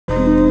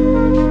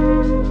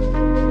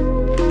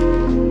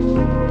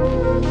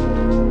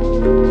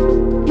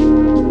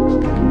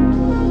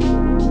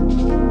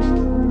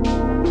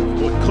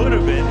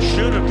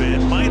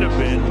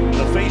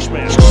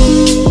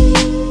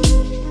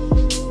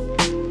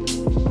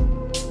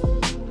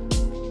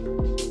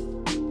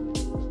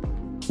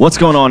What's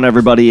going on,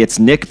 everybody? It's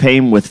Nick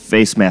Payne with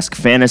Facemask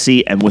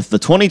Fantasy, and with the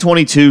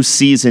 2022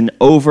 season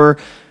over,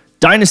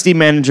 Dynasty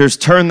managers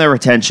turn their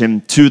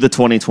attention to the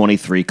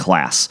 2023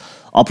 class.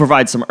 I'll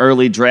provide some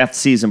early draft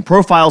season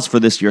profiles for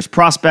this year's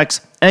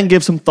prospects and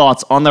give some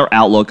thoughts on their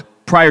outlook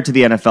prior to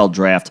the NFL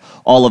draft.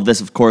 All of this,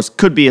 of course,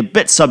 could be a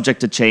bit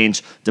subject to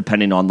change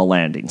depending on the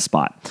landing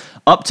spot.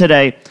 Up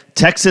today,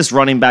 Texas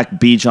running back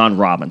Bijan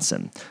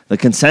Robinson, the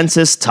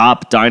consensus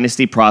top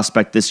Dynasty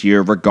prospect this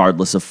year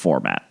regardless of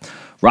format.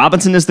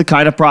 Robinson is the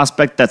kind of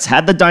prospect that's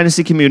had the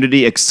Dynasty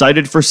community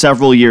excited for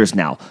several years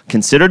now,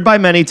 considered by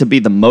many to be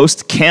the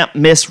most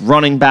can't-miss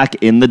running back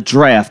in the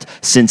draft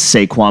since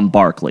Saquon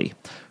Barkley.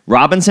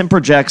 Robinson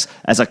projects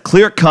as a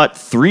clear-cut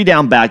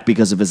three-down back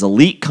because of his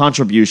elite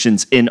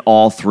contributions in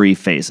all three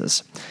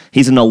phases.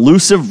 He's an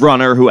elusive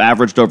runner who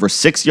averaged over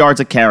 6 yards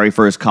a carry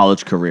for his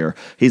college career.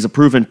 He's a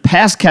proven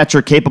pass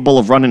catcher capable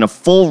of running a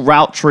full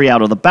route tree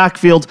out of the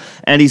backfield,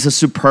 and he's a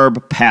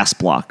superb pass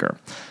blocker.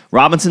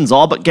 Robinson's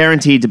all but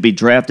guaranteed to be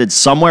drafted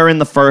somewhere in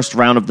the first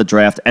round of the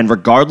draft, and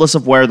regardless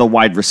of where the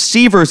wide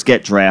receivers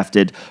get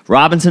drafted,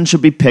 Robinson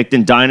should be picked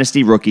in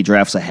Dynasty rookie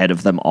drafts ahead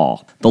of them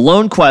all. The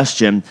lone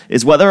question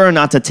is whether or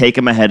not to take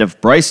him ahead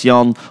of Bryce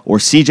Young or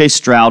CJ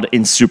Stroud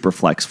in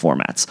Superflex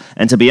formats.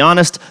 And to be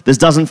honest, this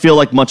doesn't feel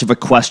like much of a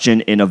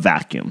question in a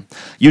vacuum.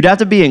 You'd have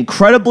to be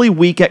incredibly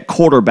weak at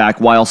quarterback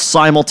while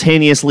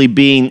simultaneously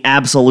being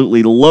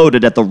absolutely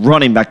loaded at the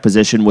running back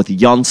position with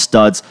young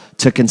studs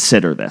to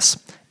consider this.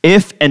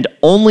 If and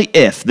only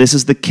if this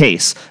is the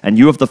case, and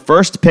you have the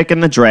first pick in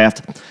the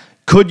draft,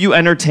 could you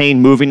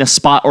entertain moving a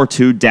spot or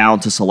two down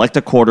to select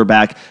a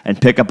quarterback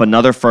and pick up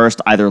another first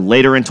either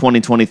later in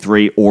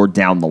 2023 or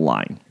down the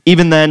line?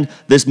 Even then,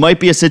 this might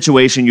be a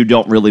situation you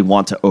don't really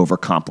want to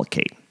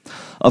overcomplicate.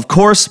 Of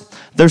course,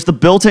 there's the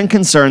built-in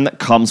concern that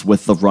comes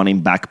with the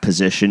running back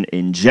position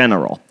in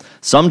general.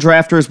 Some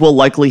drafters will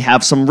likely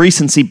have some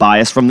recency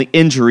bias from the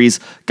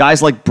injuries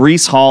guys like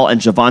Breece Hall and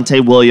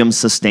Javonte Williams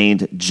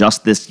sustained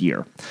just this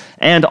year.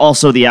 And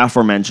also the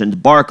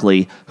aforementioned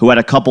Barkley, who had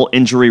a couple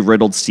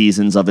injury-riddled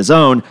seasons of his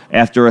own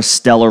after a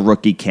stellar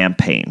rookie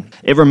campaign.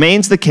 It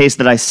remains the case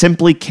that I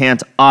simply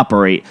can't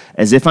operate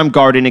as if I'm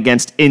guarding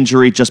against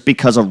injury just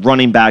because a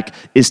running back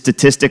is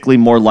statistically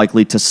more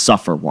likely to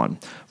suffer one.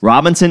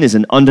 Robinson is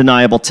an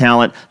undeniable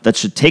talent that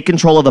should take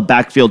control of the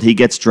backfield he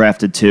gets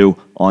drafted to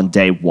on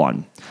day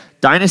one.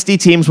 Dynasty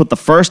teams with the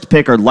first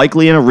pick are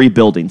likely in a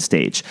rebuilding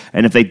stage,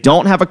 and if they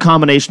don't have a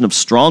combination of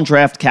strong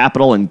draft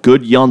capital and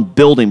good young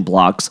building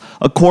blocks,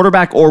 a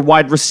quarterback or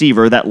wide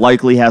receiver that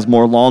likely has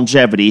more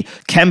longevity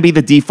can be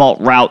the default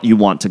route you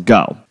want to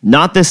go.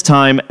 Not this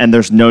time, and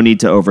there's no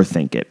need to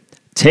overthink it.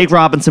 Take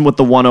Robinson with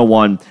the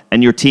 101,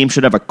 and your team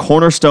should have a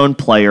cornerstone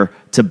player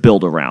to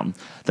build around.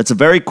 That's a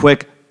very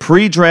quick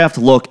pre-draft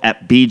look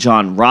at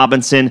Bijan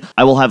Robinson.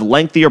 I will have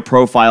lengthier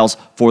profiles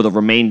for the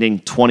remaining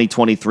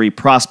 2023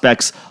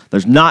 prospects.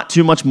 There's not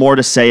too much more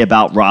to say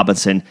about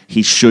Robinson.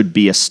 He should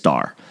be a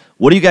star.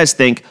 What do you guys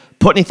think?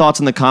 Put any thoughts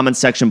in the comments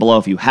section below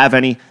if you have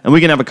any, and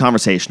we can have a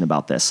conversation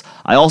about this.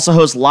 I also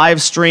host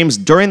live streams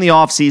during the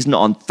offseason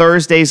on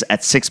Thursdays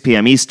at 6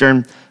 p.m.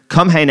 Eastern.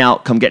 Come hang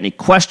out, come get any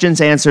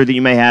questions answered that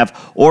you may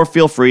have, or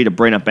feel free to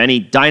bring up any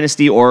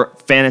Dynasty or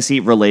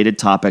fantasy-related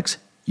topics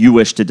you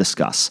wish to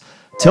discuss.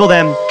 Till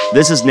then,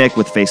 this is Nick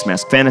with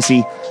Facemask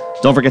Fantasy.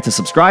 Don't forget to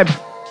subscribe.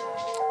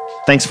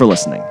 Thanks for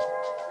listening.